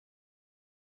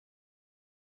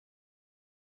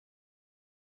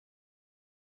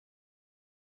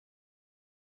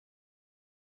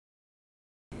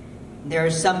There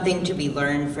is something to be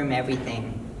learned from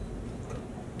everything.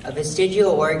 A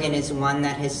vestigial organ is one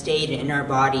that has stayed in our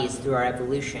bodies through our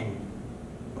evolution,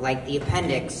 like the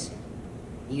appendix,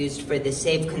 used for the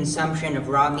safe consumption of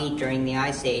raw meat during the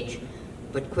Ice Age,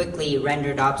 but quickly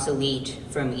rendered obsolete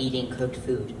from eating cooked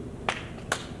food.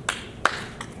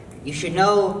 You should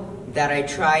know that I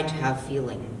tried to have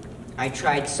feeling. I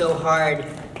tried so hard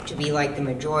to be like the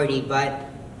majority, but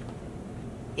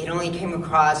it only came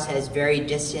across as very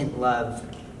distant love,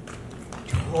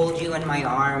 to hold you in my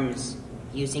arms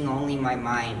using only my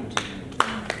mind.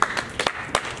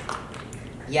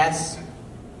 Yes,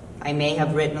 I may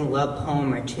have written a love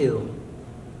poem or two,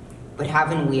 but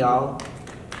haven't we all?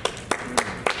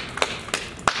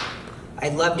 I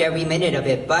loved every minute of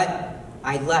it, but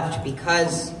I left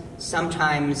because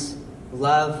sometimes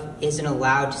love isn't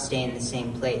allowed to stay in the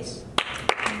same place.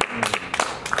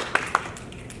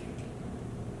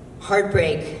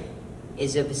 Heartbreak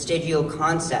is a vestigial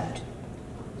concept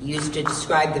used to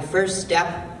describe the first step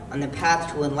on the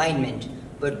path to enlightenment,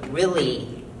 but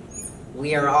really,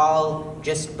 we are all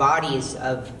just bodies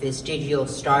of vestigial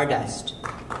stardust,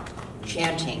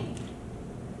 chanting,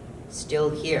 still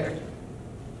here,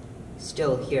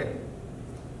 still here,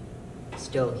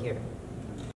 still here.